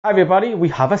Hi everybody, we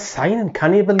have a signing.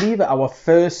 Can you believe it? Our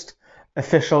first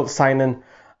official signing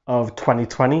of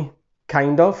 2020,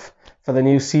 kind of, for the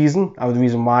new season. The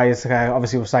reason why is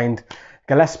obviously we've signed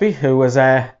Gillespie, who has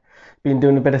been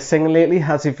doing a bit of singing lately.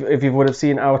 As if you would have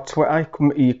seen our Twitter,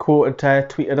 he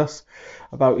tweeted us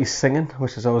about his singing,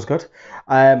 which is always good.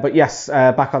 But yes,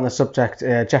 back on the subject,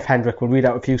 Jeff Hendrick will read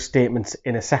out a few statements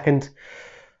in a second.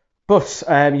 But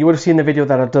you would have seen the video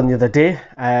that I've done the other day.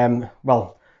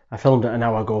 Well, I filmed it an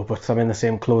hour ago, but I'm in the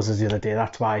same clothes as the other day.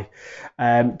 That's why.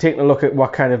 Taking a look at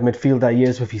what kind of midfielder he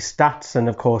is with his stats and,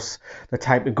 of course, the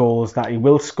type of goals that he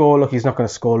will score. Look, he's not going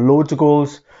to score loads of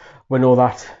goals. We know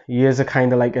that. He is a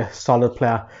kind of like a solid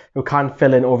player who can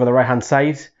fill in over the right-hand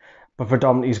side, but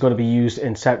predominantly he's going to be used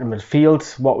in central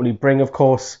midfield. What will he bring, of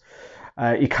course?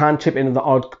 He can chip in the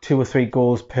odd 2 or 3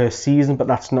 goals per season, but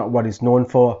that's not what he's known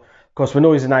for. Of course, we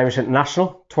know he's an Irish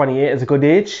international. 28 is a good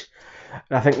age.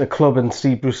 And I think the club and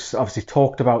Steve Bruce obviously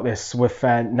talked about this with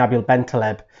Nabil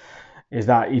Bentaleb, is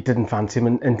that he didn't fancy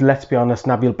him. And let's be honest,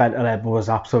 Nabil Bentaleb was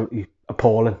absolutely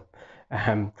appalling.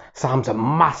 Sam's a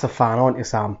massive fan, aren't you,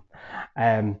 Sam?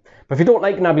 But if you don't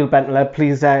like Nabil Bentaleb,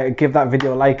 please give that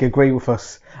video a like, agree with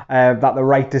us that the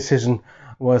right decision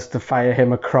was to fire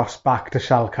him across back to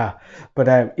Schalke.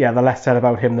 But yeah, the less said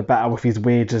about him, the better with his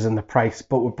wages and the price.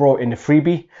 But we brought in a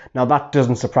freebie. Now that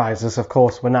doesn't surprise us, of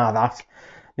course, we know that.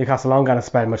 Newcastle aren't going to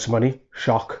spend much money.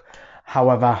 Shock.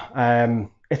 However,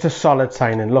 it's a solid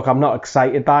signing. Look, I'm not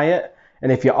excited by it.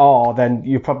 And if you are, then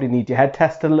you probably need your head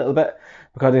tested a little bit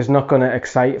because it's not going to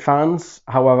excite fans.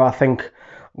 However, I think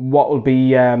what will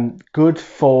be good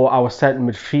for our central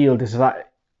midfield is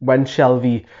that when if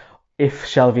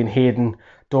Shelvey and Hayden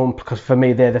don't, because for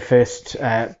me, they're the first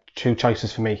 2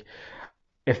 choices for me.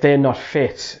 If they're not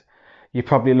fit, you're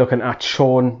probably looking at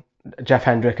Sean, Jeff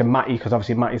Hendrick and Matty, because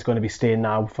obviously Matty's going to be staying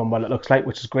now from what it looks like,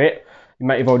 which is great. You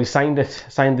might have already signed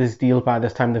his deal by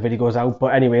this time the video goes out.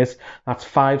 But anyways, that's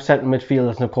 5 central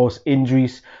midfielders, and of course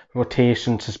injuries,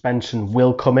 rotation, suspension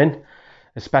will come in,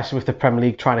 especially with the Premier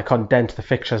League trying to condense the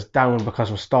fixtures down because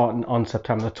we're starting on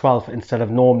September the 12th instead of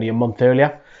normally a month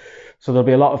earlier. So there'll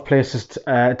be a lot of places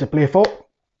to play for.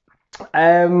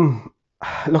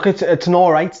 Look, it's an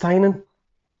alright signing.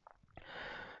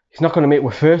 He's not going to make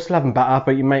with first 11 better,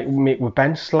 but you might make with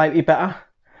bench slightly better.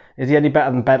 Is he any better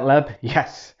than Bentaleb?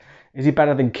 Yes. Is he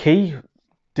better than Key?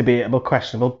 Debatable,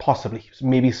 questionable, possibly.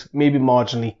 Maybe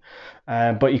marginally.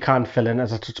 But you can fill in,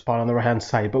 as I touched upon, on the right-hand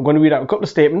side. But we're going to read out a couple of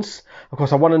statements. Of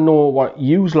course, I want to know what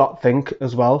you lot think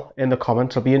as well in the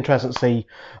comments. It'll be interesting to see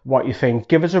what you think.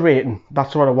 Give us a rating.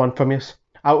 That's what I want from you.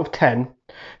 Out of 10,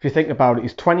 if you think about it,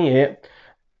 he's 28,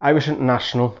 Irish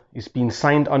international. He's been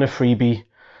signed on a freebie.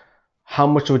 How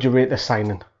much would you rate this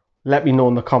signing? Let me know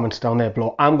in the comments down there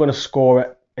below. I'm going to score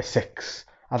it a 6.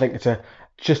 I think it's a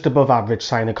just above average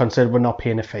signing considering we're not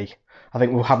paying a fee. I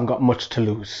think we haven't got much to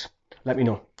lose. Let me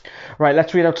know. Right,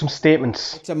 let's read out some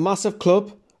statements. It's a massive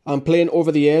club. I'm playing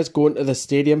over the years going to the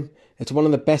stadium. It's one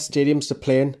of the best stadiums to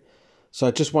play in. So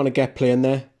I just want to get playing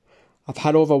there. I've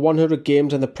had over 100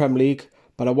 games in the Premier League,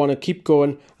 but I want to keep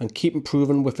going and keep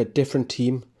improving with a different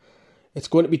team. It's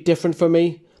going to be different for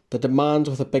me. The demands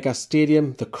with a bigger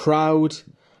stadium, the crowd,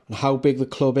 and how big the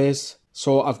club is.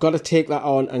 So I've got to take that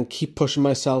on and keep pushing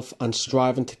myself and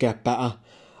striving to get better.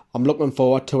 I'm looking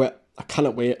forward to it. I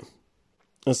cannot wait.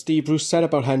 As Steve Bruce said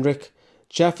about Hendrick,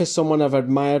 Jeff is someone I've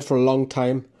admired for a long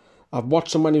time. I've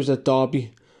watched him when he was at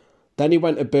Derby. Then he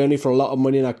went to Burnley for a lot of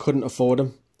money and I couldn't afford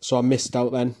him, so I missed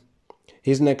out then.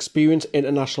 He's an experienced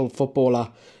international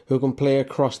footballer who can play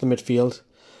across the midfield,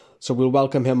 so we'll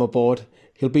welcome him aboard.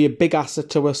 He'll be a big asset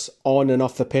to us on and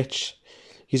off the pitch.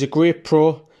 He's a great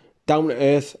pro, down to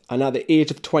earth, and at the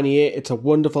age of 28, it's a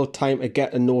wonderful time to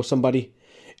get to know somebody.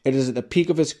 It is at the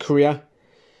peak of his career.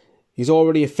 He's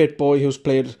already a fit boy who's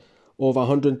played over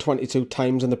 122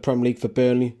 times in the Premier League for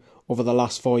Burnley over the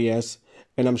last 4 years,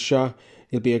 and I'm sure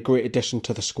he'll be a great addition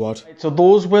to the squad. So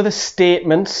those were the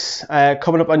statements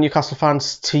coming up on Newcastle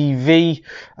Fans TV.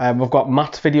 We've got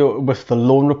Matt's video with the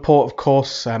loan report, of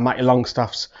course, Matty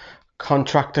Longstaff's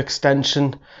contract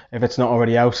extension, if it's not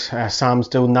already out. Sam's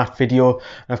doing that video,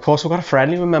 and of course we've got a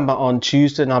friendly, remember, on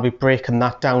Tuesday, and I'll be breaking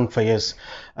that down for you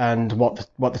and what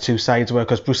the 2 sides were,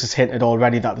 because Bruce has hinted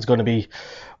already that there's going to be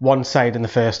one side in the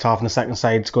first half and the second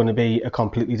side's going to be a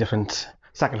completely different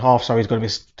second half, sorry, is going to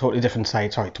be a totally different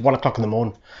side, sorry, to 1 o'clock in the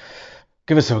morning.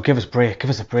 Give us a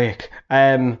break.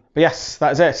 But yes,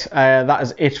 that is it. That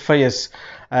is it for you.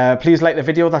 Please like the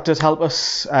video, that does help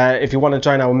us. If you want to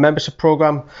join our membership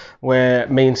program, where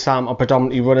me and Sam are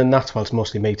predominantly running that, well, it's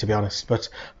mostly me to be honest, but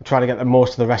I'm trying to get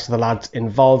most of the rest of the lads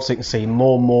involved so you can see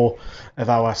more of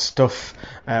our stuff,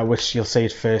 which you'll see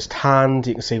it first hand.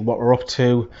 You can see what we're up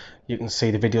to. You can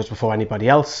see the videos before anybody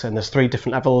else, and there's 3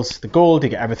 different levels. The gold, you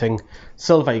get everything.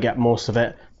 Silver, you get most of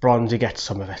it. Bronze, you get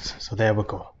some of it. So there we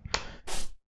go.